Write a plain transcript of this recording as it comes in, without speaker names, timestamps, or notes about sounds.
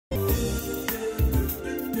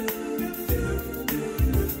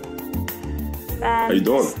How you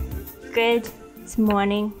doing? Good. It's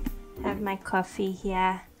morning. I have my coffee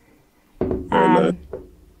here. Very nice.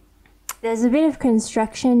 There's a bit of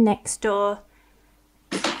construction next door,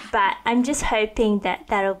 but I'm just hoping that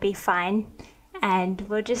that'll be fine, and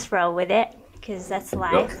we'll just roll with it because that's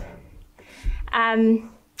life. Yep.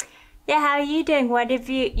 Yeah, how are you doing? What have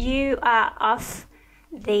you are off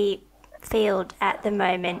the field at the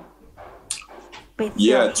moment?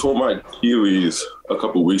 I tore my Achilles a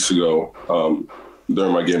couple weeks ago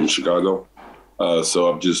during my game in Chicago.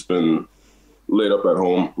 So I've just been laid up at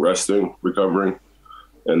home, resting, recovering,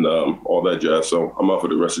 and all that jazz. So I'm out for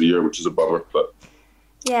the rest of the year, which is a bummer, but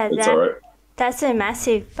it's all right. That's a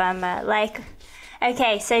massive bummer.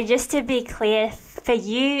 Okay, so just to be clear, for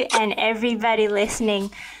you and everybody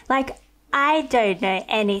listening, I don't know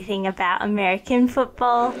anything about American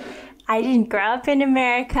football. I didn't grow up in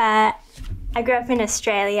America. I grew up in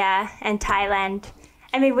Australia and Thailand.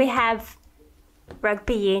 I mean, we have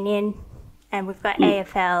rugby union and we've got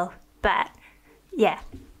AFL, but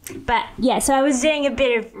so I was doing a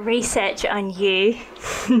bit of research on you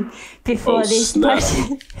before this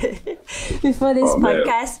podcast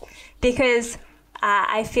because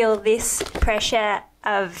I feel this pressure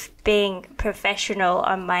of being professional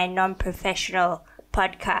on my non-professional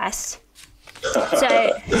podcast.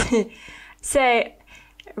 So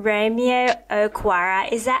Romeo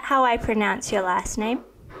Okwara, is that how I pronounce your last name?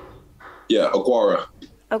 Yeah, Okwara.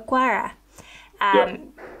 Okwara.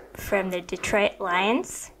 From the Detroit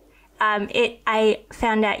Lions. I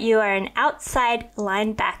found out you are an outside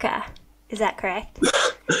linebacker. Is that correct?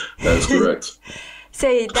 That is correct.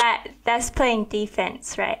 So that's playing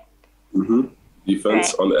defense, right? Mm-hmm.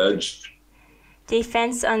 Defense on the edge.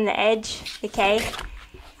 Defense on the edge, okay.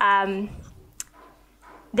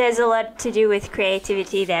 There's a lot to do with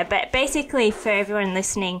creativity there, but basically for everyone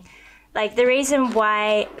listening, the reason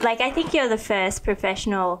why, I think you're the first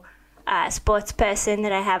professional sports person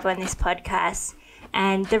that I have on this podcast,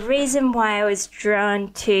 and the reason why I was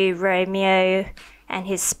drawn to Romeo and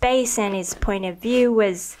his space and his point of view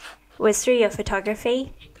was through your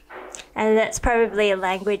photography, and that's probably a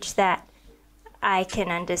language that I can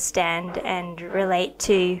understand and relate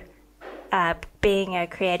to being a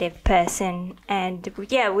creative person. And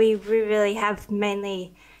we really have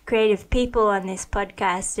mainly creative people on this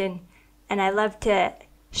podcast, and I love to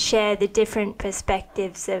share the different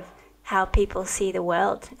perspectives of how people see the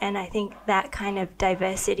world, and I think that kind of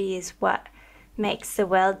diversity is what makes the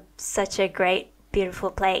world such a great,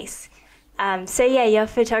 beautiful place. Your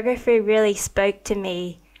photography really spoke to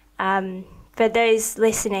me. For those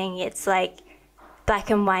listening, it's black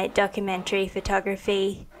and white documentary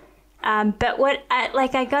photography. But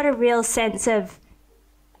I got a real sense of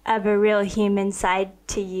a real human side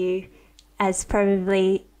to you as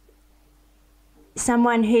probably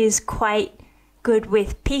someone who's quite good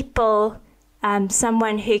with people,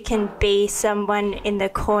 someone who can be someone in the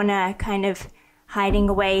corner kind of hiding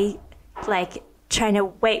away, trying to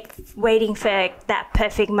waiting for that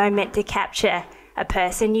perfect moment to capture a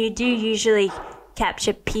person. You do usually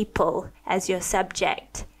capture people as your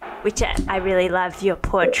subject, which I really love, your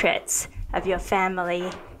portraits of your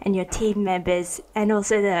family and your team members and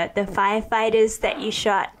also the firefighters that you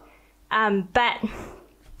shot. But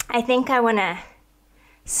I think I want to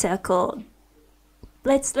circle.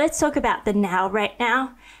 Let's talk about the now right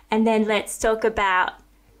now, and then let's talk about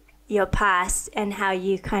your past and how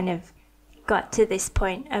you kind of got to this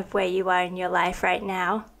point of where you are in your life right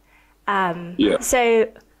now. So,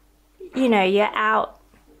 you're out.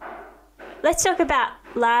 Let's talk about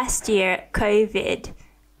last year, COVID,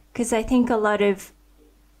 because I think a lot of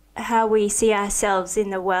how we see ourselves in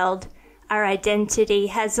the world, our identity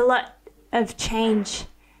has a lot of change,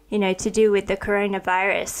 to do with the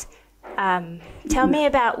coronavirus. Tell me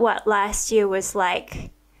about what last year was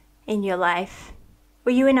like in your life.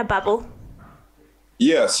 Were you in a bubble?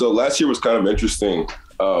 Yeah, so last year was kind of interesting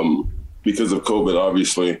because of COVID,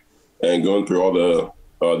 obviously, and going through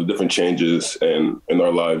all the different changes in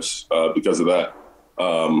our lives because of that.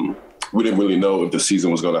 We didn't really know if the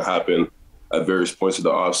season was going to happen at various points of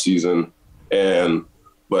the off season.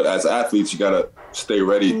 But as athletes, you got to stay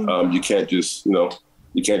ready. You can't just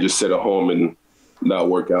sit at home and not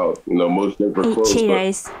work out. Most gyms were closed.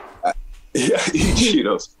 Cheetos. Eat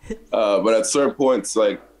Cheetos. But at certain points,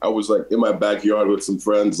 I was in my backyard with some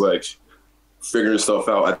friends, figuring stuff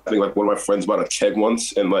out. I think one of my friends bought a keg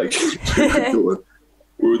once, and we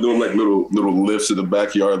were doing little lifts in the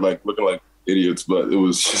backyard, looking like idiots. But it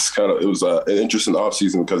was just an interesting off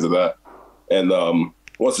season because of that. And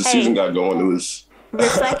once the season got going, it was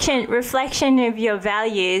reflection of your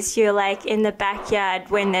values. You're like in the backyard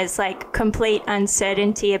when there's like complete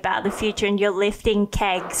uncertainty about the future and you're lifting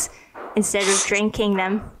kegs instead of drinking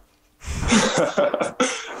them.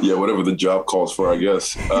 Yeah, whatever the job calls for, I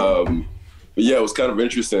guess. But yeah, it was kind of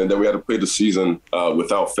interesting that we had to play the season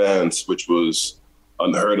without fans, which was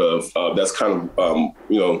unheard of. That's kind of,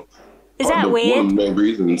 Is that weird? One of the main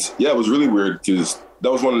reasons. Yeah, it was really weird because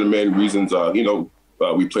that was one of the main reasons,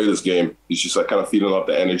 we play this game. It's just like kind of feeding off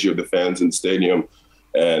the energy of the fans in the stadium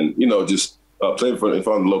and, just playing in front of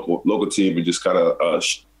the local team and just kind of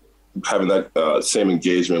having that same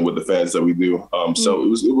engagement with the fans that we do. So it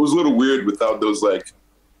was a little weird without those,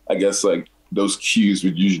 those cues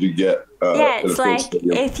we'd usually get. It's like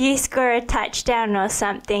if you score a touchdown or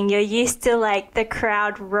something, you're used to like the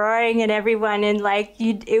crowd roaring and everyone, and like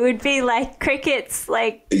it would be like crickets.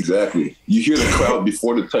 Like exactly, you hear the crowd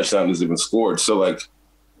before the touchdown is even scored. So like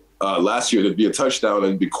last year, there'd be a touchdown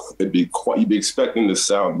and it'd be quiet. You'd be expecting this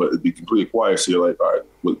sound, but it'd be completely quiet. So you're like, all right,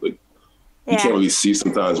 you can't really see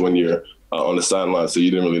sometimes when you're on the sideline, so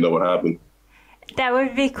you didn't really know what happened. That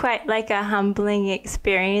would be quite like a humbling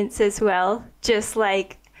experience as well.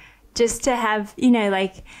 Just to have,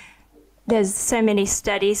 there's so many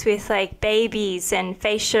studies with like babies and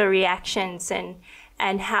facial reactions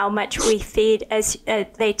and how much we feed as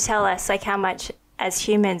they tell us like how much as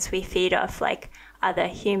humans we feed off like other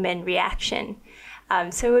human reaction.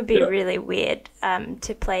 So it would be really weird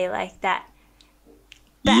to play like that.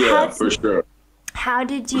 But for sure. How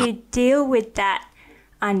did you deal with that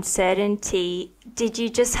uncertainty? Did you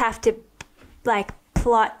just have to like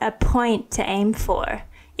plot a point to aim for,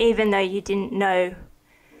 even though you didn't know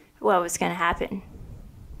what was going to happen?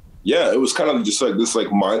 Yeah, it was kind of just like this like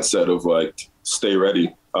mindset of like stay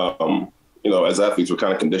ready. As athletes, we're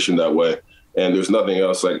kind of conditioned that way, and there's nothing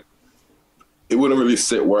else. Like it wouldn't really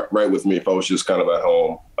sit right with me if I was just kind of at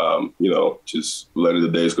home, just letting the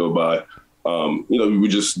days go by. We were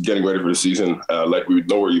just getting ready for the season like we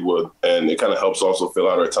normally would. And it kind of helps also fill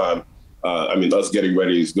out our time. Us getting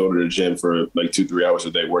ready is going to the gym for like 2-3 hours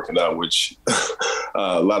a day working out, which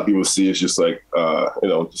a lot of people see as just like,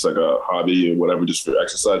 just like a hobby or whatever, just for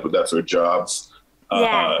exercise, but that's our jobs.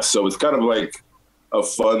 So it's kind of like a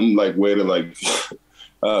fun like way to like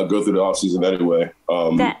go through the off season anyway.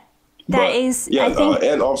 And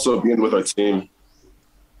also being with our team.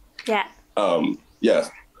 Yeah.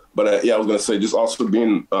 But I was going to say, just also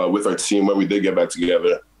being with our team when we did get back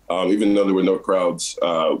together, even though there were no crowds,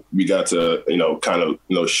 we got to,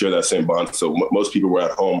 share that same bond. So most people were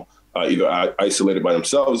at home, either isolated by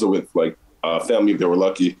themselves or with like family if they were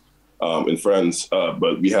lucky, and friends.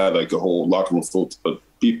 But we had like a whole locker room full of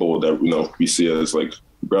people that, we see as like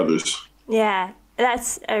brothers. Yeah,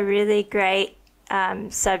 that's a really great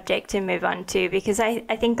subject to move on to, because I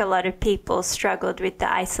think a lot of people struggled with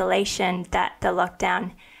the isolation that the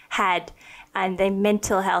lockdown had and the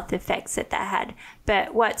mental health effects that had.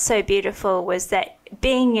 But what's so beautiful was that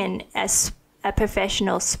being in a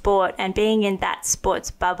professional sport and being in that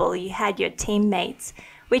sports bubble, you had your teammates,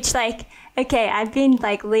 which I've been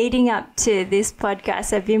like leading up to this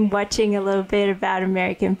podcast, I've been watching a little bit about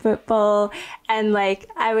American football, and like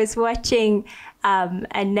I was watching a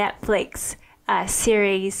Netflix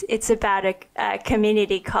series. It's about a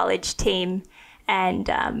community college team, and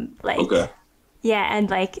yeah, and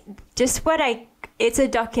like just it's a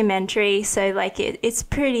documentary, so like it's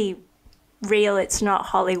pretty real. It's not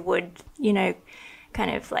Hollywood,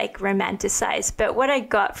 kind of like romanticized. But what I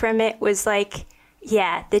got from it was like,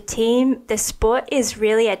 yeah, the sport is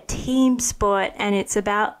really a team sport, and it's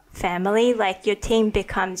about family. Like your team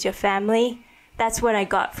becomes your family. That's what I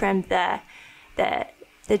got from the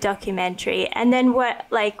documentary. And then what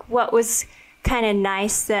was kind of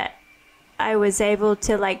nice that I was able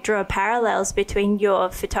to like draw parallels between your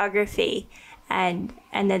photography and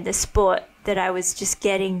then the sport that I was just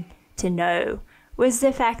getting to know was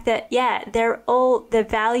the fact that, yeah, they're all the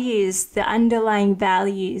values, the underlying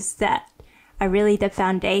values that are really the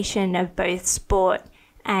foundation of both sport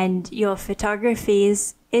and your photography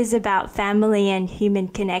is about family and human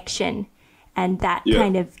connection, and that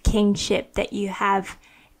kind of kingship that you have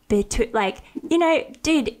between, like,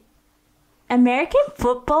 dude, American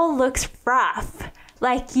football looks rough.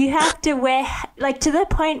 Like you have to wear, like to the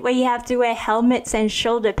point where you have to wear helmets and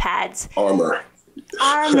shoulder pads. Armor.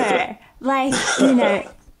 Like, the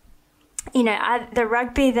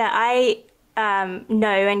rugby that I know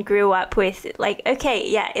and grew up with, like, okay,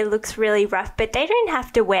 yeah, it looks really rough, but they don't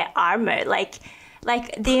have to wear armor. Like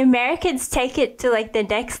the Americans take it to like the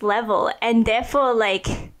next level, and therefore, like,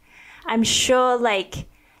 I'm sure like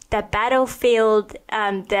the battlefield,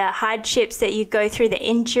 the hardships that you go through, the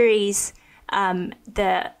injuries,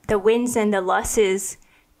 the wins and the losses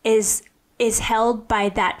is held by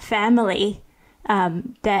that family.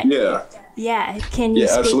 That can you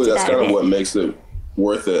speak absolutely. to That's that kind a of bit? what makes it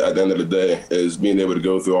worth it at the end of the day, is being able to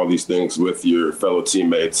go through all these things with your fellow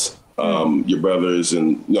teammates, your brothers,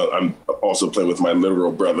 and I'm also playing with my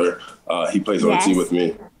literal brother. He plays on the team with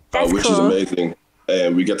me, That's which cool. is amazing,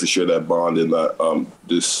 and we get to share that bond and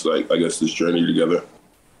this this journey together.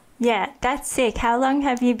 Yeah, that's sick. How long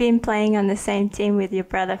have you been playing on the same team with your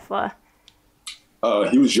brother for?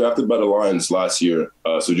 He was drafted by the Lions last year,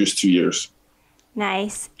 so just 2 years.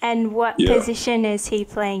 Nice. And what position is he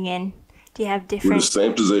playing in? Do you have We're different? the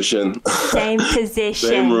same position. Same position.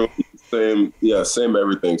 Same room, same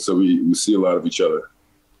everything. So we see a lot of each other.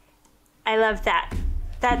 I love that.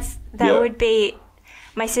 That would be,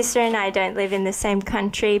 my sister and I don't live in the same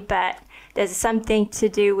country, but there's something to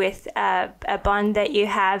do with a bond that you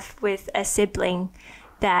have with a sibling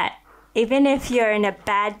that even if you're in a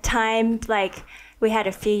bad time, like we had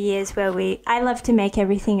a few years where I love to make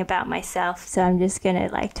everything about myself, so I'm just gonna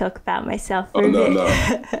talk about myself for a bit. No.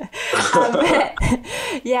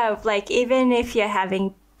 Yeah, like even if you're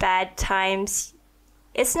having bad times,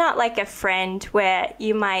 it's not like a friend where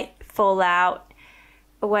you might fall out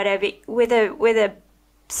or whatever. With a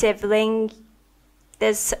sibling,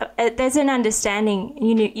 there's an understanding.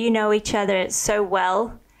 You know each other so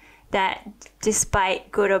well that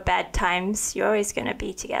despite good or bad times, you're always gonna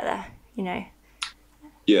be together.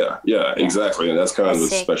 Yeah, exactly. And that's kind of the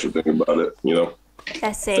special thing about it,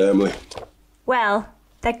 That's it. Family. Well,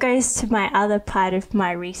 that goes to my other part of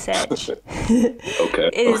my research. Okay.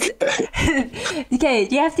 Okay,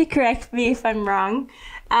 you have to correct me if I'm wrong.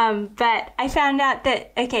 But I found out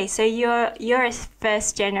that, so you're a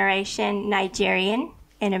first generation Nigerian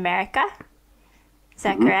in America. Is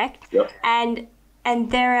that correct? Yep.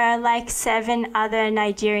 And there are 7 other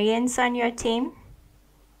Nigerians on your team?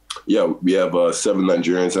 Yeah, we have 7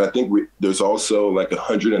 Nigerians. And I think there's also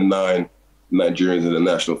 109 Nigerians in the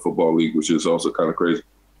National Football League, which is also kind of crazy.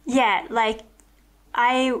 Yeah,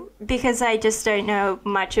 because I just don't know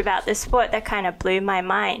much about the sport, that kind of blew my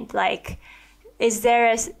mind. Is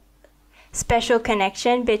there a special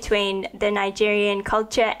connection between the Nigerian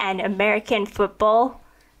culture and American football?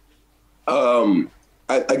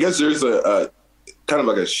 I guess there's a kind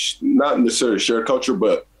of not necessarily shared culture,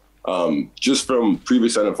 but just from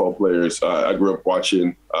previous NFL players, I grew up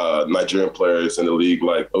watching Nigerian players in the league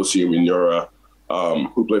like Osi Umenyiora,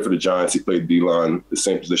 who played for the Giants. He played D-line, the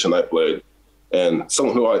same position I played, and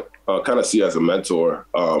someone who I kind of see as a mentor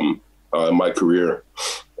in my career.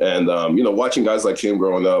 And, watching guys like him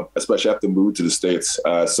growing up, especially after moving to the States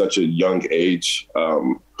at such a young age,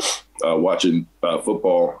 watching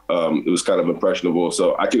football, it was kind of impressionable.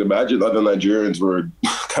 So I can imagine other Nigerians were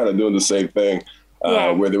kind of doing the same thing,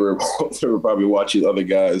 where they were probably watching other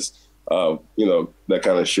guys, that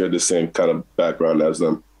kind of shared the same kind of background as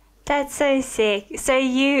them. That's so sick.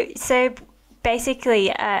 So basically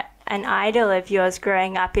an idol of yours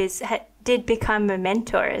growing up did become a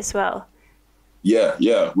mentor as well.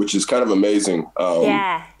 Yeah, which is kind of amazing.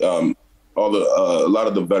 A lot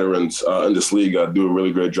of the veterans in this league do a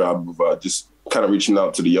really great job of just kind of reaching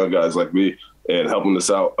out to the young guys like me and helping us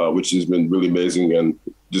out, which has been really amazing, and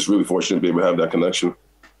just really fortunate to be able to have that connection.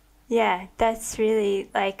 Yeah, that's really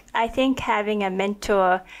I think having a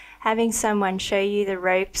mentor, having someone show you the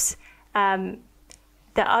ropes, the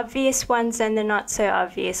obvious ones and the not so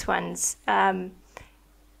obvious ones,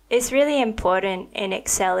 is really important in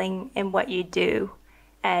excelling in what you do,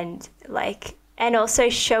 and also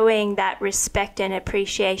showing that respect and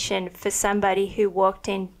appreciation for somebody who walked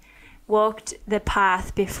the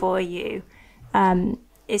path before you,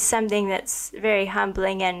 is something that's very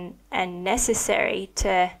humbling and necessary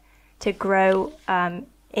to grow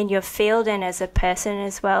in your field and as a person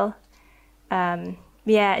as well. Do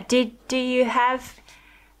you have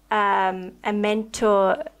a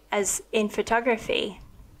mentor as in photography?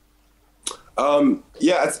 I've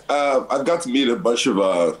got to meet a bunch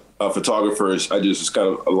of photographers. I just kind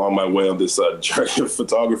of along my way on this journey of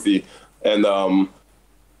photography, and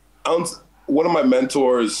one of my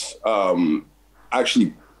mentors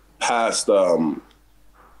actually passed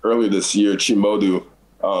earlier this year. Chimodu,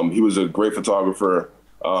 he was a great photographer,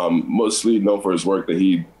 mostly known for his work that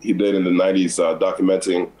he did in the '90s,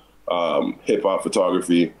 documenting hip hop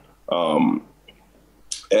photography.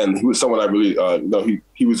 And he was someone I really,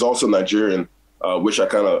 he was also Nigerian, which I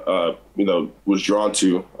kind of, was drawn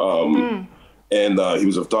to. And he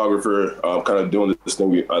was a photographer, kind of doing this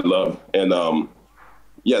thing I love. And that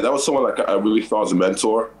was someone I really thought was a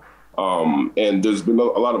mentor. And there's been a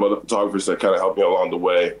lot of other photographers that kind of helped me along the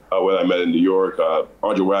way. When I met in New York,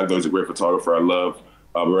 Andre Wagner is a great photographer I love.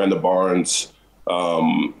 Miranda Barnes,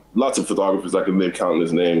 lots of photographers I can name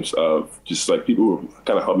countless names of just like people who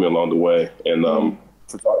kind of helped me along the way. And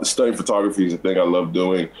studying photography is a thing I love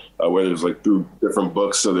doing, whether it's like through different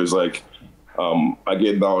books. So there's like, I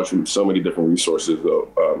get knowledge from so many different resources, though.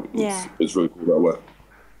 It's really cool that way.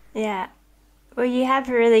 Yeah. Well, you have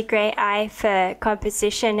a really great eye for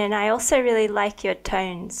composition, and I also really like your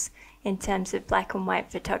tones in terms of black and white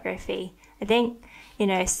photography. I think,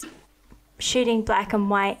 shooting black and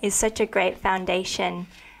white is such a great foundation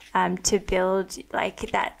to build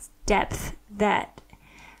like that depth that,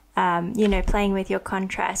 playing with your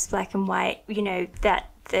contrast, black and white, that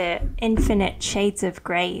the infinite shades of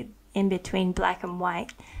gray in between black and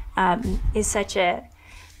white is such a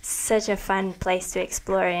fun place to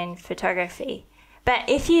explore in photography. But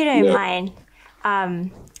if you don't mind,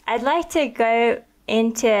 I'd like to go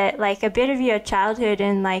into like a bit of your childhood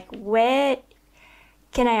and like where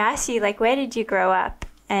did you grow up?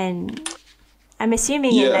 And I'm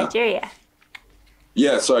assuming in Nigeria.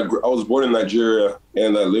 Yeah, so I was born in Nigeria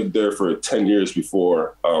and I lived there for 10 years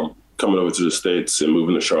before coming over to the States and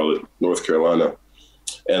moving to Charlotte, North Carolina.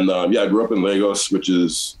 And I grew up in Lagos, which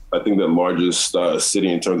is, I think, the largest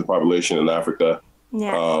city in terms of population in Africa.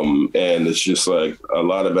 Yeah. And it's just like a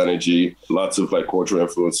lot of energy, lots of like cultural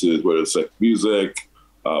influences, whether it's like music,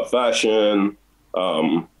 fashion,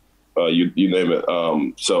 you name it.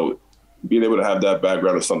 So being able to have that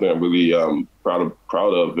background is something I'm really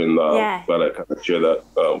proud of, and glad I kind of share that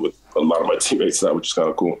with a lot of my teammates now, which is kind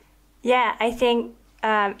of cool. Yeah, I think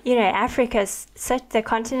the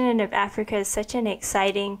continent of Africa is such an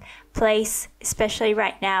exciting place, especially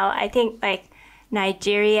right now. I think like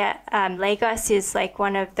Nigeria, Lagos is like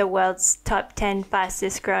one of the world's top 10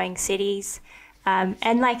 fastest growing cities.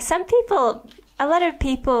 And like a lot of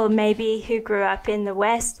people maybe who grew up in the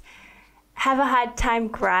West have a hard time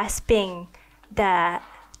grasping that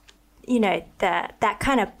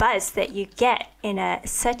kind of buzz that you get in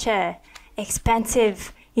such a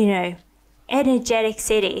expansive, energetic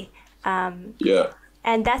city. And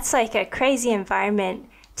that's like a crazy environment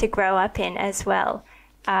to grow up in as well.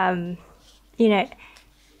 I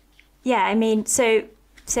mean, so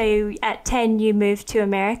at 10 you moved to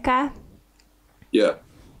America? Yeah.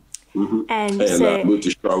 Mm-hmm. And I moved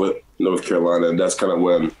to Charlotte, North Carolina, and that's kind of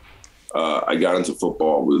when I got into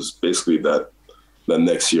football. Was basically that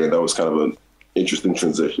next year, and that was kind of an interesting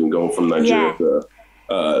transition going from Nigeria to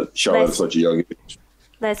Charlotte at such a young age.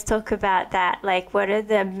 Let's talk about that. Like, what are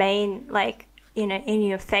the main, like, in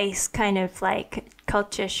your face kind of like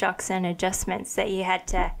culture shocks and adjustments that you had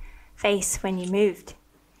to face when you moved?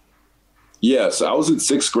 Yeah, so I was in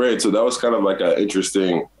 6th grade, so that was kind of like an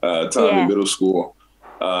interesting time in middle school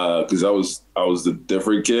because I was the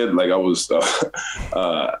different kid. Like I was,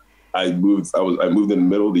 I moved in the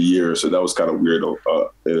middle of the year, so that was kind of weird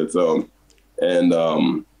in its own. And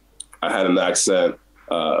I had an accent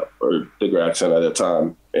or thicker accent at the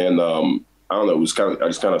time, and I don't know, I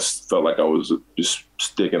just kind of felt like I was just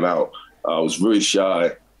sticking out. I was really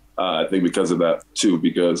shy. I think because of that too,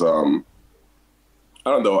 because I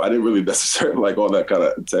don't know, I didn't really necessarily like all that kind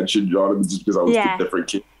of attention drawn to me just because I was a different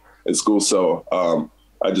kid in school. So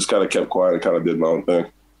I just kind of kept quiet and kind of did my own thing.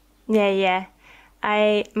 Yeah.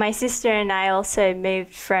 My sister and I also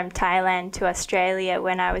moved from Thailand to Australia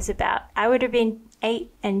when I would have been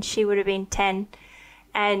 8 and she would have been 10.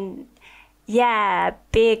 And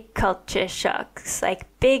big culture shocks, like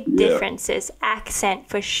big differences, accent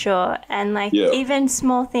for sure. And like even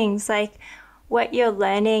small things like what you're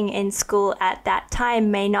learning in school at that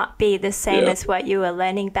time may not be the same as what you were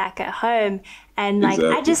learning back at home. And like,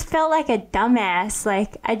 I just felt like a dumbass.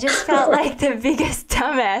 Like, I just felt like the biggest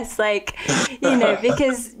dumbass, like,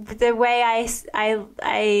 because the way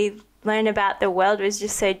I learned about the world was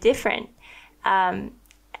just so different.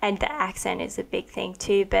 And the accent is a big thing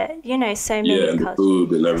too, but so many and the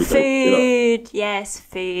food and everything. Yes,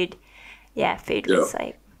 food. Yeah, food was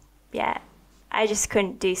like, I just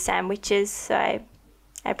couldn't do sandwiches, so I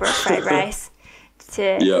brought fried rice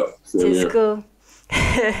to school.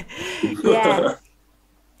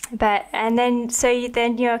 But and then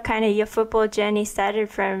your football journey started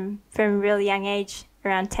from a real young age,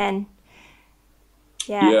 around 10.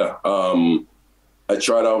 I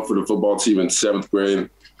tried out for the football team in 7th grade.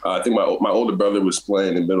 I think my older brother was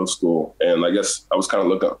playing in middle school, and I guess I was kind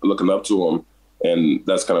of looking up to him, and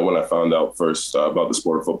that's kind of when I found out first about the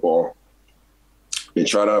sport of football. And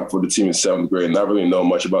tried out for the team in 7th grade, not really know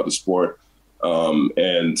much about the sport,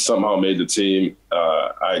 and somehow made the team.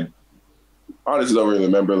 I honestly don't really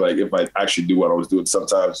remember like if I actually do what I was doing.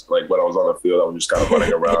 Sometimes like when I was on the field, I was just kind of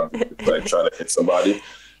running around like trying to hit somebody.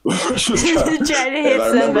 Which was Trying to hit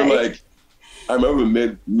somebody. I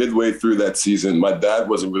remember midway through that season, my dad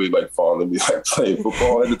wasn't really like following me like playing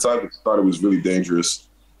football at the time. He thought it was really dangerous.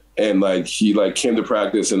 And like he like came to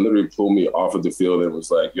practice and literally pulled me off of the field and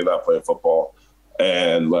was like, "You're not playing football."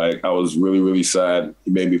 And like I was really, really sad.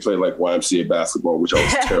 He made me play like YMCA basketball, which I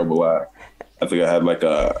was terrible at. I think I had like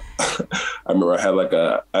I remember I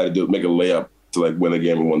had to make a layup to like win a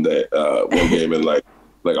game in one game, and like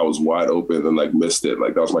I was wide open and like missed it.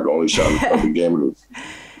 Like that was my only shot of the game.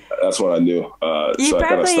 That's when I knew. So I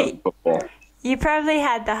kind of stuck with football. You probably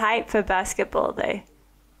had the hype for basketball though.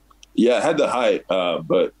 Yeah, I had the height,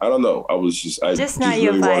 but I don't know. I just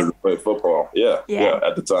really wanted to play football. Yeah,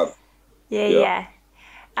 at the time. Yeah.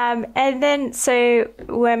 And then, so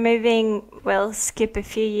we'll skip a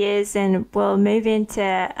few years and we'll move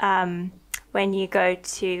into when you go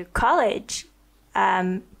to college.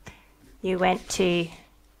 You went to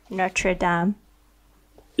Notre Dame.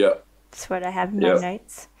 Yeah. That's what I have in my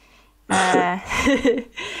notes.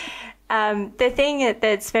 The thing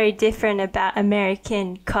that's very different about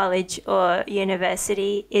American college or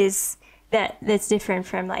university is that's different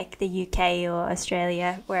from like the UK or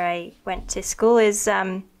Australia where I went to school is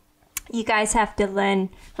you guys have to learn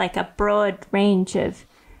like a broad range of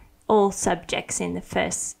all subjects in the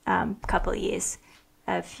first couple of years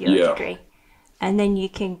of your degree. And then you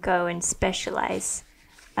can go and specialize.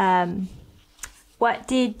 What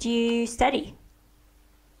did you study?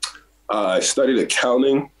 I studied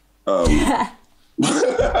accounting. Well,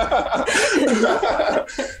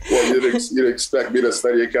 you'd expect me to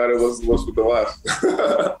study accounting. What's with the laugh?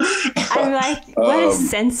 I'm like, what a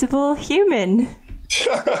sensible human.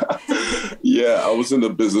 Yeah, I was in the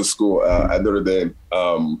business school at Notre Dame,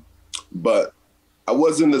 but I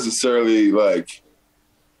wasn't necessarily like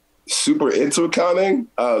super into accounting.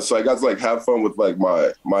 So I got to like have fun with like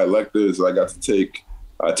my electives. I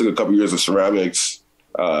took a couple years of ceramics,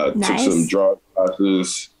 nice. Took some drawing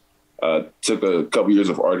classes. Took a couple years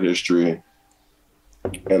of art history,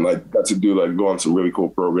 and like got to go on some really cool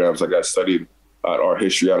programs. Like I studied art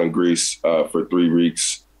history out in Greece for 3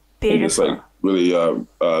 weeks. Beautiful. And it's like really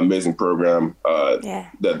amazing program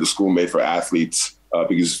that the school made for athletes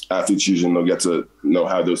because athletes usually don't get to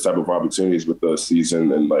have those type of opportunities with the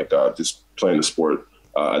season and like just playing the sport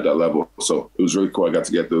at that level. So it was really cool. I got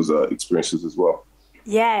to get those experiences as well.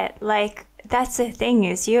 Yeah, like that's the thing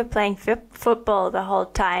is you were playing football the whole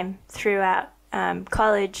time throughout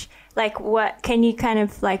college. Like what can you kind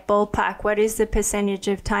of like ballpark? What is the percentage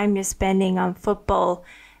of time you're spending on football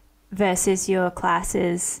versus your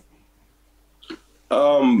classes?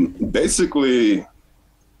 Basically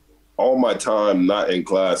all my time not in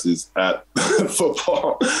class is at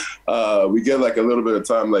football. We get like a little bit of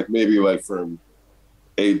time, like maybe like from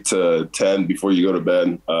 8 to 10 before you go to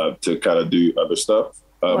bed to kind of do other stuff.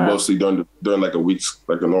 Wow. Mostly during like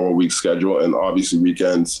a normal week schedule, and obviously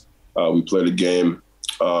weekends we play the game,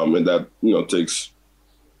 and that takes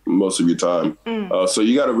most of your time. So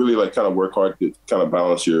you got to really like kind of work hard to kind of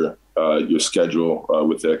balance your schedule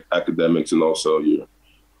with the academics and also your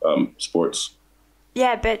sports.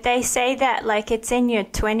 Yeah, but they say that like it's in your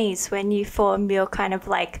 20s when you form your kind of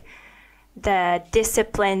like the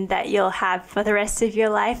discipline that you'll have for the rest of your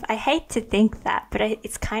life. I hate to think that, but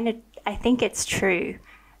it's kind of, I think it's true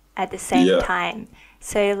at the same time.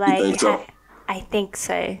 So like, you think so? I think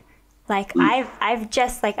so. Like I've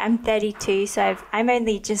just like, I'm 32, so I'm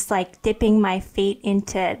only just like dipping my feet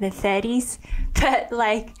into the 30s, but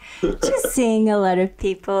like just seeing a lot of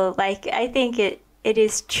people, like I think it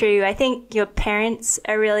is true. I think your parents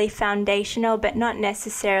are really foundational, but not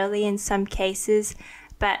necessarily in some cases,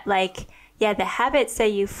 but like, yeah, the habits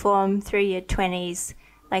that you form through your 20s,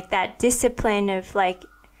 like that discipline of like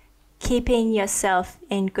keeping yourself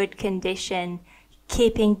in good condition,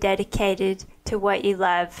 keeping dedicated to what you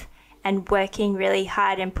love and working really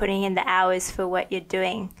hard and putting in the hours for what you're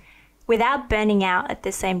doing without burning out at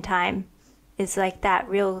the same time is like that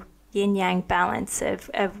real yin-yang balance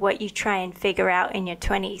of what you try and figure out in your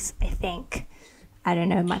 20s, I think. I don't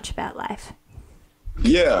know much about life.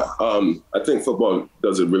 Yeah, I think football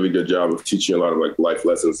does a really good job of teaching a lot of like life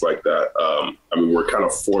lessons like that. I mean, we're kind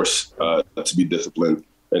of forced to be disciplined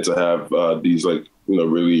and to have these like,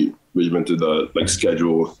 really regimented like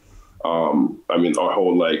schedule. I mean, our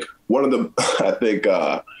whole like one of the, I think,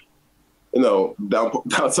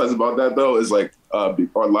 downsides about that though is like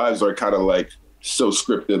our lives are kind of like so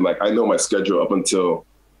scripted. Like I know my schedule up until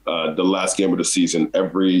the last game of the season,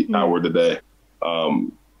 every hour of the day.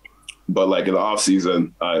 But like in the off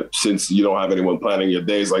season, since you don't have anyone planning your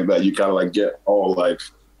days like that, you kind of like get all like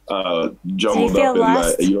jumbled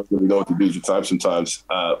up and you don't really know what to do with your time sometimes.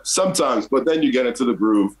 But then you get into the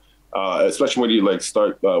groove, especially when you like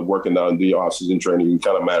start working out and do your off season training. You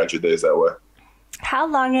can kind of manage your days that way. How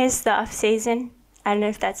long is the off season? I don't know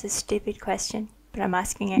if that's a stupid question, but I'm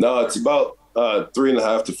asking it. No, it's about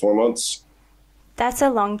 3.5 to 4 months. That's a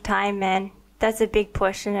long time, man. That's a big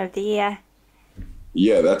portion of the year.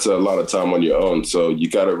 Yeah, that's a lot of time on your own. So you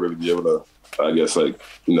got to really be able to, I guess, like,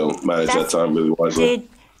 manage that time really wisely. Dude,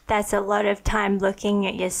 that's a lot of time looking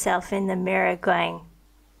at yourself in the mirror going,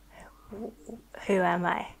 who am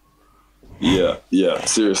I? Yeah,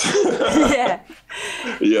 seriously. Yeah.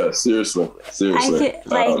 Yeah, seriously.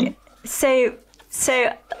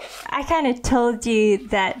 So I kind of told you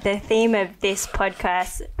that the theme of this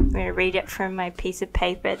podcast, I'm going to read it from my piece of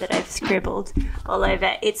paper that I've scribbled all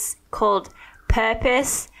over. It's called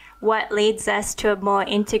Purpose, What Leads Us to a More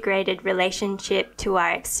Integrated Relationship to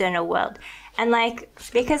Our External World. And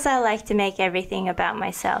because I like to make everything about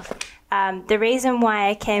myself, the reason why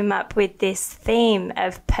I came up with this theme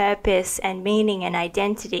of purpose and meaning and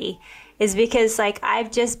identity is because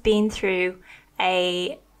I've just been through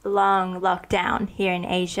a long lockdown here in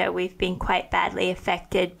Asia. We've been quite badly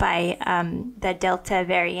affected by the Delta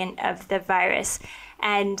variant of the virus.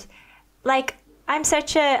 And I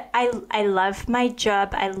love my job.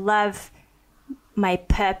 I love my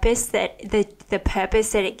purpose, that the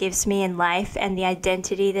purpose that it gives me in life and the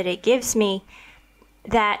identity that it gives me,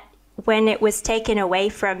 that when it was taken away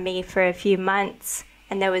from me for a few months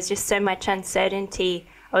and there was just so much uncertainty,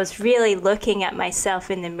 I was really looking at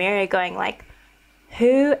myself in the mirror going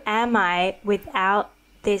who am I without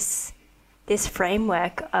this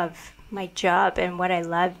framework of my job and what I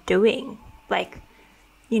love doing?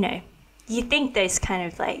 You think there's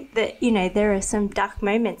kind of there are some dark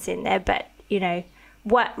moments in there, but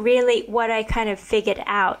what I kind of figured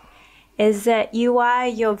out is that you are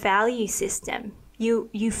your value system.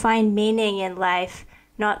 You find meaning in life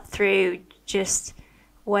not through just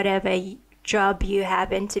whatever job you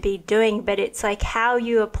happen to be doing, but it's how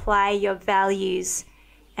you apply your values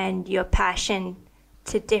and your passion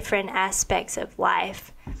to different aspects of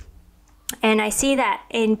life. And I see that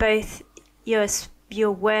in both your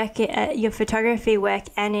work, your photography work,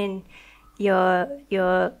 and in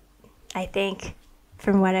your I think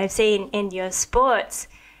from what I've seen in your sports.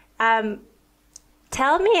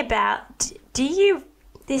 Tell me about,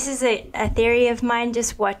 this is a theory of mine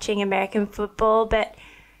just watching American football, but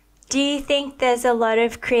do you think there's a lot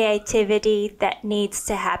of creativity that needs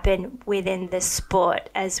to happen within the sport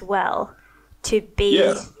as well to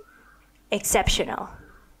be exceptional?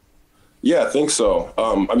 Yeah, I think so.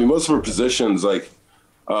 Most of our positions, the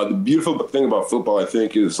beautiful thing about football, I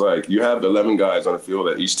think, is you have 11 guys on the field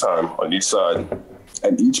at each time on each side,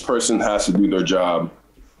 and each person has to do their job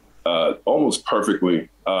almost perfectly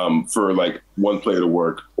for one player to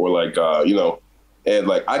work, or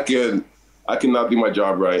and I cannot do my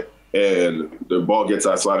job right, and the ball gets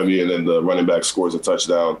outside of me, and then the running back scores a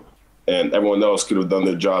touchdown, and everyone else could have done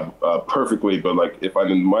their job perfectly, but if I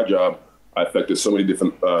didn't do my job, I affected so many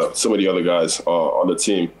other guys on the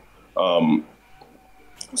team. I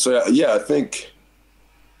think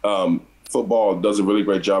football does a really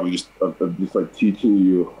great job of just teaching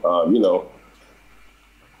you, I don't know,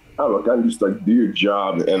 kind of just do your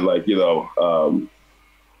job and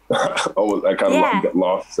almost I kind of got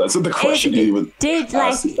lost. That's the question you would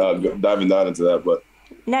ask, diving down into that, but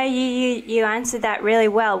no, you answered that really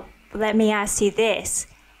well. Let me ask you this: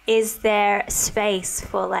 is there space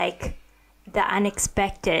for the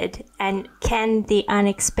unexpected, and can the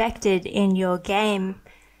unexpected in your game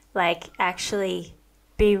actually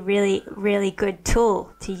be really, really good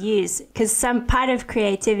tool to use? Because some part of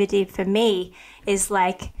creativity for me is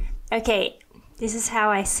okay, this is how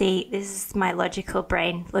I see, this is my logical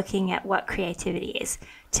brain looking at what creativity is.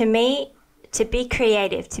 To me, to be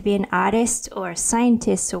creative, to be an artist or a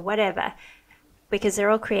scientist or whatever, because they're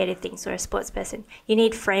all creative things, or a sports person, you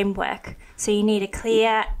need framework. So you need a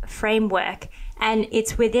clear framework, and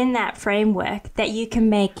it's within that framework that you can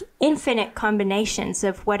make infinite combinations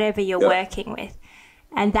of whatever you're working with.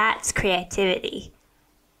 And that's creativity.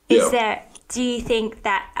 Do you think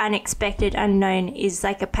that unexpected unknown is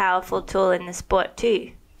a powerful tool in the sport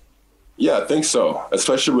too? Yeah, I think so,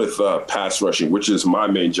 especially with pass rushing, which is my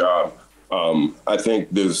main job. I think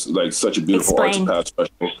there's such a beautiful art to pass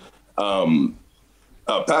rushing.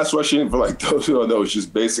 Pass rushing, for those who don't know, is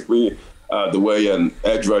just basically the way an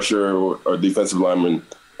edge rusher or defensive lineman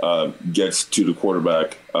gets to the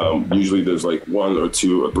quarterback. Usually there's 1 or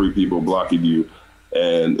 2 or 3 people blocking you,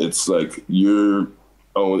 and it's you're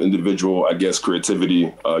own individual, I guess,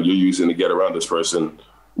 creativity you're using to get around this person,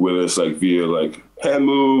 whether it's like via like hand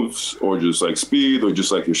moves or just like speed or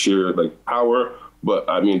just like your sheer like power. But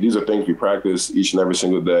I mean, these are things we practice each and every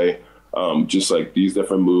single day. Just like these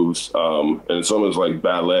different moves. And it's almost like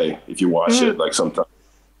ballet if you watch it, like sometimes.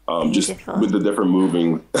 Just with the different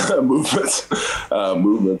moving movements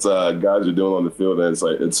guys are doing on the field, and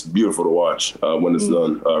it's beautiful to watch when it's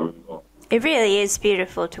done really well. It really is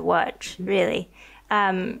beautiful to watch, really.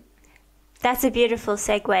 That's a beautiful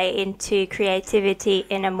segue into creativity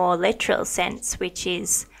in a more literal sense, which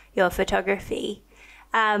is your photography.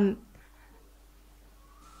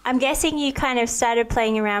 I'm guessing you kind of started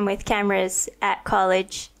playing around with cameras at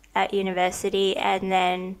college, at university, and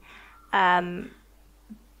then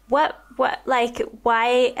why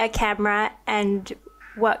a camera, and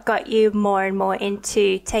what got you more and more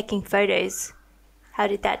into taking photos? How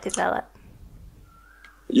did that develop?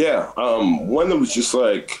 Yeah, one that was just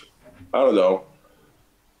like, I don't know,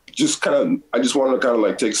 I just wanted to kind of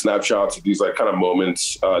like take snapshots of these like kind of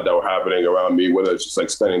moments that were happening around me, whether it's just like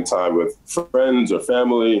spending time with friends or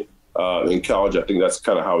family. In college, I think that's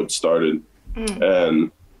kind of how it started.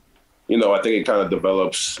 And, you know, I think it kind of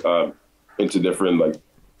develops into different like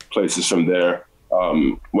places from there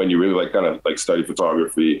when you really like kind of like study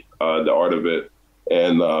photography, the art of it.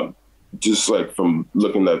 And just like from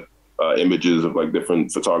looking at images of like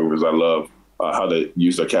different photographers I love, how they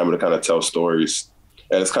use their camera to kind of tell stories.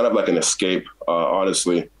 And it's kind of like an escape,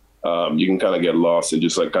 honestly. You can kind of get lost in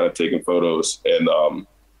just like kind of taking photos and,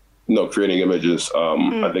 you know, creating images.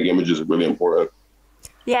 I think images are really important.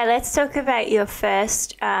 Yeah, let's talk about your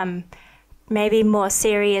first, maybe more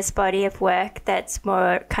serious body of work that's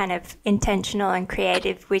more kind of intentional and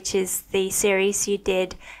creative, which is the series you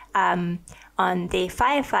did on the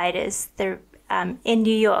firefighters in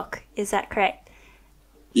New York. Is that correct?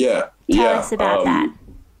 Yeah. Tell us about that.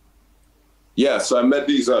 Yeah, so I met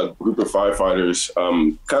these group of firefighters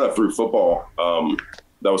kind of through football.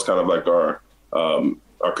 That was kind of like our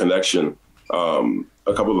connection.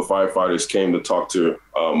 A couple of the firefighters came to talk to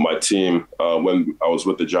my team when I was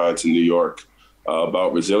with the Giants in New York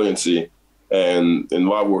about resiliency. And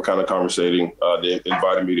while we were kind of conversating, they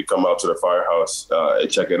invited me to come out to the firehouse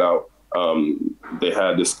and check it out. They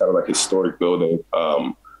had this kind of like historic building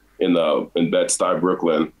in Bed-Stuy,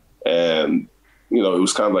 Brooklyn. And, you know, it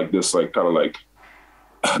was kind of like this, like, kind of like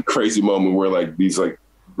a crazy moment where like these like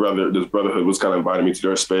this brotherhood was kind of inviting me to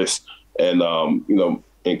their space and, you know,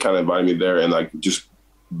 and kind of inviting me there and like just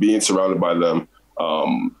being surrounded by them.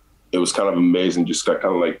 It was kind of amazing, just kind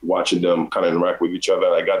of like watching them kind of interact with each other.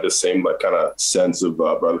 And I got this same like kind of sense of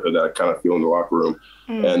brotherhood that I kind of feel in the locker room.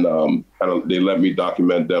 And kind of they let me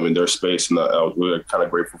document them in their space, and I was really kind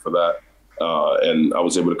of grateful for that. And I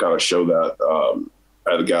was able to kind of show that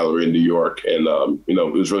at a gallery in New York. And, you know,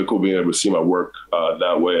 it was really cool being able to see my work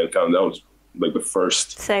that way. And kind of that was like the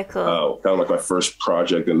first, so cool. Kind of like my first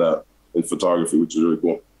project in photography, which is really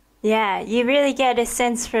cool. Yeah, you really get a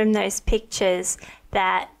sense from those pictures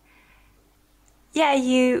that, yeah,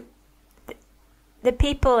 the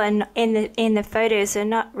people in the photos are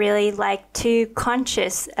not really like too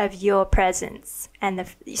conscious of your presence. And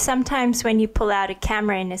sometimes when you pull out a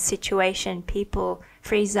camera in a situation, people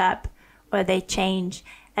freeze up or they change.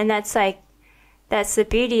 And that's the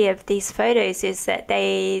beauty of these photos, is that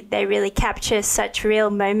they really capture such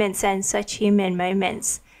real moments and such human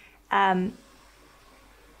moments. How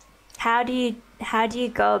do you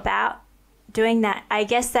go about doing that? I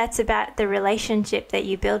guess that's about the relationship that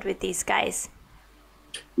you build with these guys.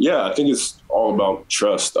 Yeah, I think it's all about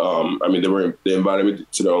trust. I mean, they invited me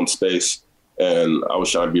to their own space, and I was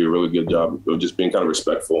trying to do a really good job of just being kind of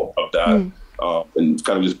respectful of that, and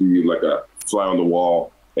kind of just be like a fly on the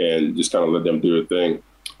wall and just kind of let them do their thing.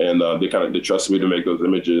 And they trusted me to make those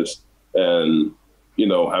images, and you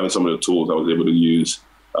know, having some of the tools I was able to use,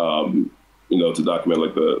 you know, to document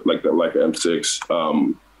like the Leica M6.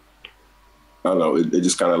 I don't know, it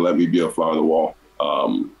just kind of let me be a fly on the wall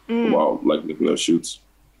while like making those shoots.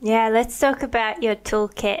 Yeah, let's talk about your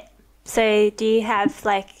toolkit. So do you have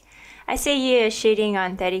like, I see you're shooting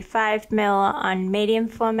on 35mm on medium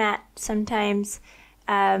format sometimes.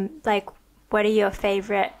 Like, what are your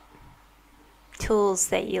favorite tools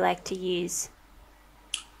that you like to use?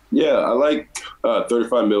 Yeah, I like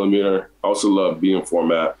 35mm. I also love medium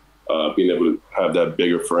format, being able to have that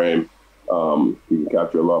bigger frame. You can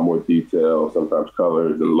capture a lot more detail, sometimes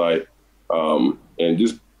colors and light, and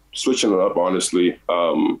just switching it up, honestly,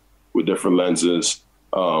 with different lenses.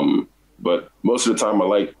 But most of the time I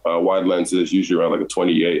like wide lenses, usually around like a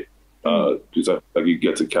 28, because I like you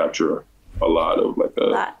get to capture a lot of like a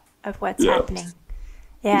lot of what's happening.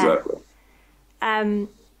 Yeah. Exactly.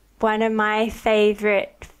 One of my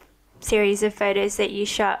favorite series of photos that you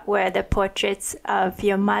shot were the portraits of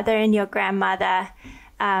your mother and your grandmother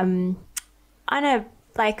on a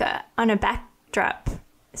backdrop.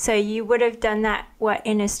 So you would have done that, what,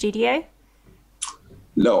 in a studio?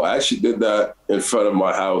 No, I actually did that in front of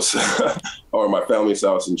my house or my family's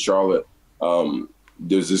house in Charlotte.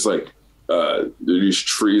 There's this like, there's these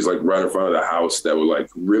trees like right in front of the house that were like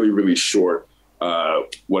really, really short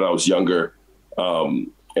when I was younger.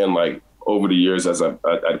 And like over the years, as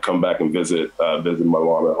I'd come back and visit my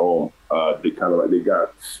mom at home, they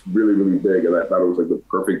got really, really big. And I thought it was like the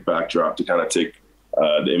perfect backdrop to kind of take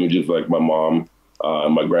the images of like my mom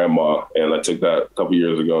and my grandma. And I took that a couple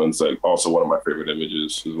years ago, and it's like also one of my favorite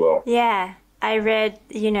images as well. Yeah, I read,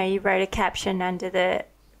 you wrote a caption under the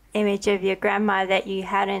image of your grandma that you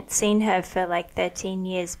hadn't seen her for like 13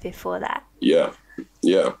 years before that. Yeah.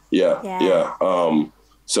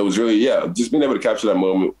 So it was really, just being able to capture that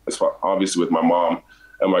moment, obviously with my mom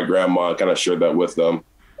and my grandma. I kind of shared that with them,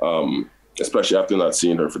 especially after not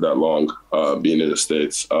seeing her for that long, being in the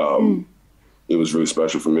States. It was really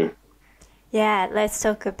special for me. Yeah, let's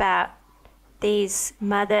talk about these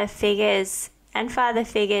mother figures and father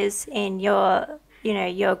figures in your,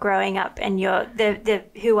 your growing up and your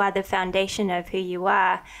who are the foundation of who you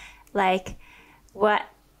are. Like, what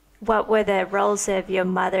were the roles of your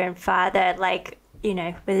mother and father? Like,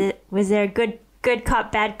 was there a good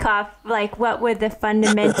cop, bad cop? Like, what were the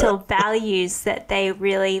fundamental values that they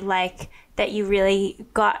really that you really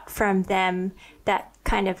got from them that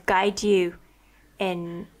kind of guide you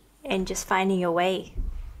in just finding your way?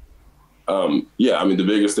 The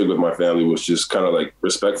biggest thing with my family was just kind of like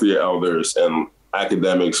respect for your elders, and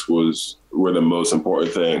academics were the most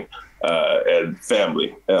important thing, and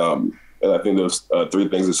family. And I think those three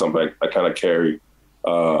things is something I kind of carry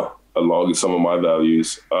along with some of my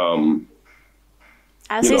values. I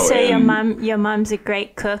also say your mom's a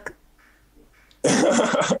great cook.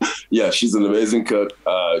 Yeah, she's an amazing cook.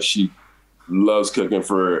 She loves cooking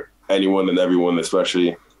for anyone and everyone,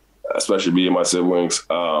 especially me and my siblings.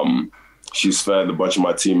 She's fed a bunch of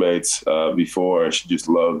my teammates before, and she just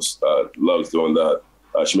loves doing that.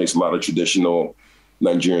 She makes a lot of traditional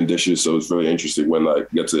Nigerian dishes, so it's really interesting when I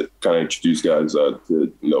get to kind of introduce guys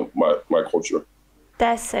to my culture.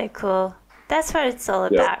 That's so cool. That's what it's all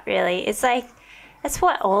about, really. It's like that's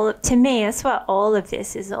what all of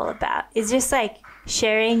this is all about. It's just like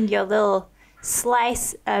sharing your little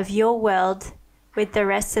slice of your world with the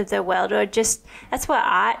rest of the world, or just that's what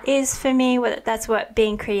art is for me. That's what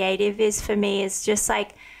being creative is for me. Is just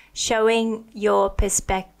like showing your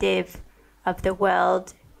perspective of the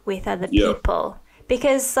world with other people.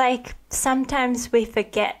 Because like sometimes we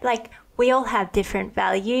forget, like we all have different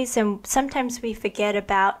values, and sometimes we forget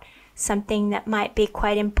about something that might be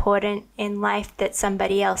quite important in life that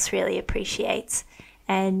somebody else really appreciates.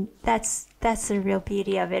 And that's the real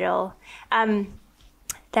beauty of it all.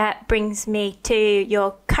 That brings me to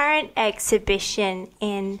your current exhibition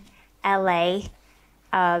in LA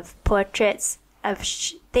of portraits of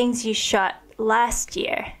things you shot last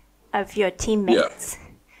year of your teammates.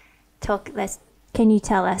 Can you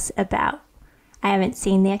tell us about? I haven't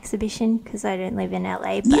seen the exhibition because I don't live in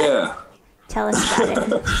LA, but tell us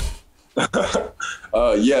about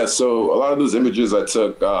it. So a lot of those images I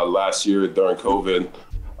took last year during COVID.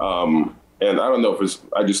 And I don't know if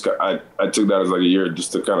I took that as like a year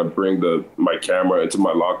just to kind of bring my camera into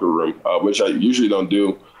my locker room, which I usually don't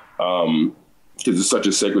do because it's such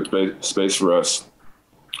a sacred space for us.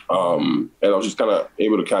 And I was just kind of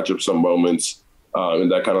able to catch up some moments in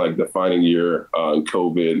that kind of like defining year in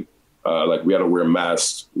COVID. Like we had to wear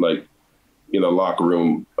masks, like in a locker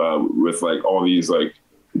room with like all these like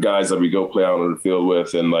guys that we go play out on the field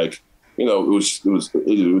with, and like it was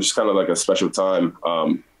kind of like a special time.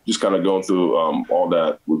 Just kind of going through all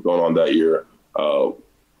that was going on that year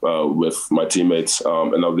with my teammates,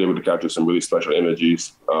 and I was able to capture some really special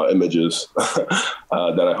images that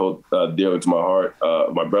I hold dear to my heart.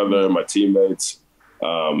 My brother, my teammates,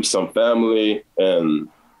 some family, and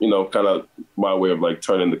kind of my way of like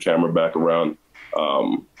turning the camera back around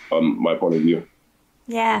on my point of view.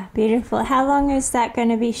 Yeah, beautiful. How long is that going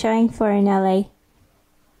to be showing for in LA?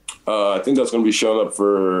 I think that's going to be showing up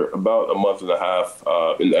for about a month and a half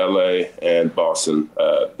in LA and Boston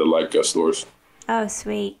at the Leica stores. Oh,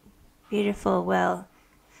 sweet. Beautiful. Well,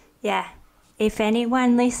 yeah. If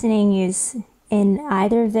anyone listening is in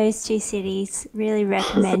either of those two cities, really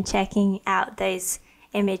recommend checking out those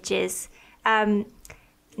images.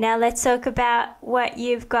 Now let's talk about what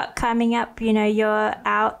you've got coming up. You're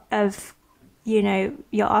out of, you're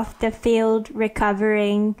off the field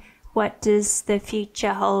recovering. what does the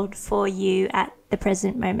future hold for you at the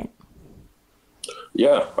present moment?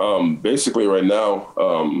 Yeah, basically right now,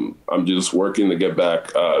 I'm just working to get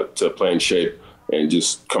back to playing shape and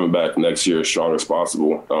just coming back next year as strong as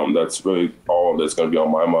possible. That's really all that's going to be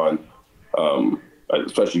on my mind,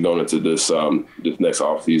 especially going into this next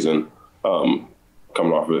off season,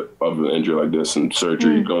 coming off of an injury like this and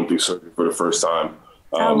surgery, going through surgery for the first time.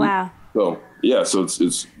 Oh, wow. So yeah, so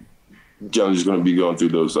it's generally just going to be going through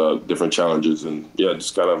those different challenges, and yeah,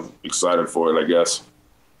 just kind of excited for it, I guess.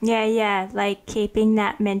 Yeah, like keeping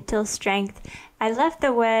that mental strength. I love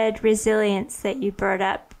the word resilience that you brought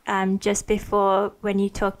up just before when you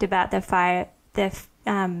talked about the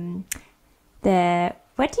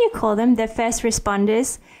what do you call them? The first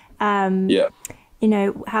responders. Yeah. You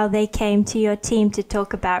know, how they came to your team to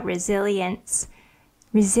talk about resilience.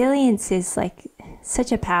 Resilience is like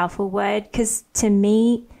such a powerful word, because to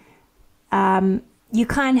me, you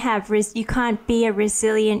can't be a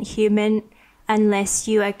resilient human unless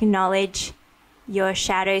you acknowledge your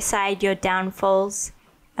shadow side, your downfalls,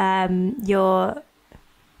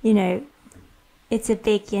 it's a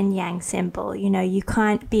big yin yang symbol. You know, you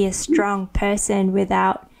can't be a strong person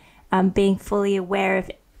without being fully aware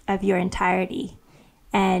of your entirety.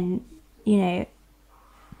 And, you know,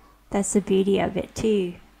 that's the beauty of it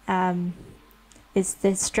too. It's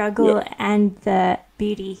the struggle and the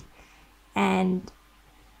beauty. And,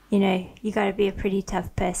 you know, you got to be a pretty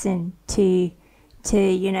tough person to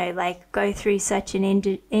you know, like go through such an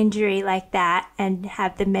injury like that and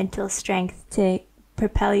have the mental strength to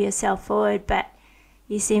propel yourself forward. But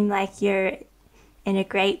you seem like you're in a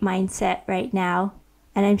great mindset right now,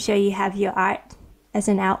 and I'm sure you have your art as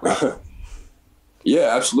an outlet.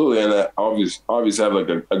 Yeah, absolutely. And I obviously have like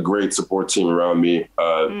a great support team around me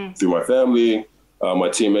through my family, my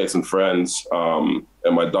teammates and friends, and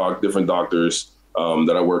my different doctors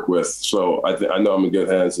that I work with. So I know I'm in good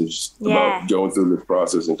hands, and just about going through this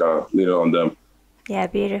process and kind of leaning on them. Yeah,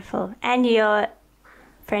 beautiful. And your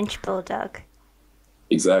French bulldog.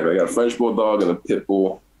 Exactly. I got a French bulldog and a pit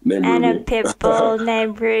bull named Ruby. And a pit bull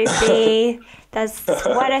named Ruby.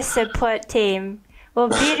 What a support team. Well,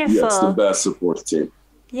 beautiful. Yes, the best support team.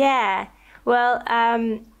 Yeah. Well,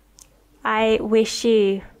 I wish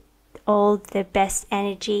you all the best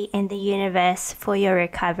energy in the universe for your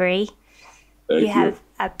recovery. Thank you. You have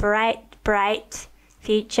a bright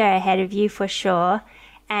future ahead of you for sure.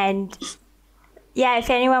 And yeah, if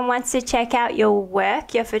anyone wants to check out your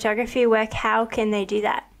work, your photography work, how can they do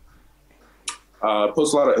that? I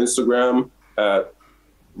post a lot of Instagram at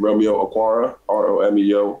Romeo Okwara,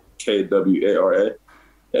 ROMEOKWARA,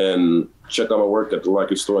 and check out my work at the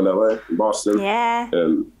Leica store in LA, in Boston. Yeah.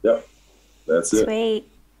 And yep, that's it. Sweet.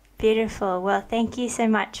 Beautiful. Well, thank you so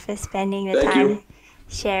much for spending the time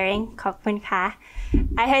sharing. Khop Ka.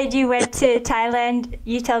 I heard you went to Thailand.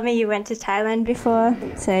 You told me you went to Thailand before.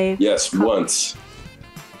 So yes, once.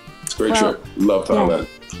 It's a great trip. Love Thailand.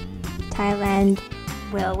 Yeah. Thailand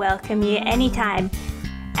will welcome you anytime.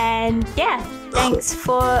 And yeah, thanks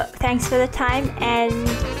for the time, and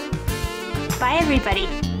bye everybody.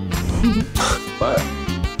 Bye.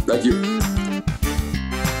 Thank you.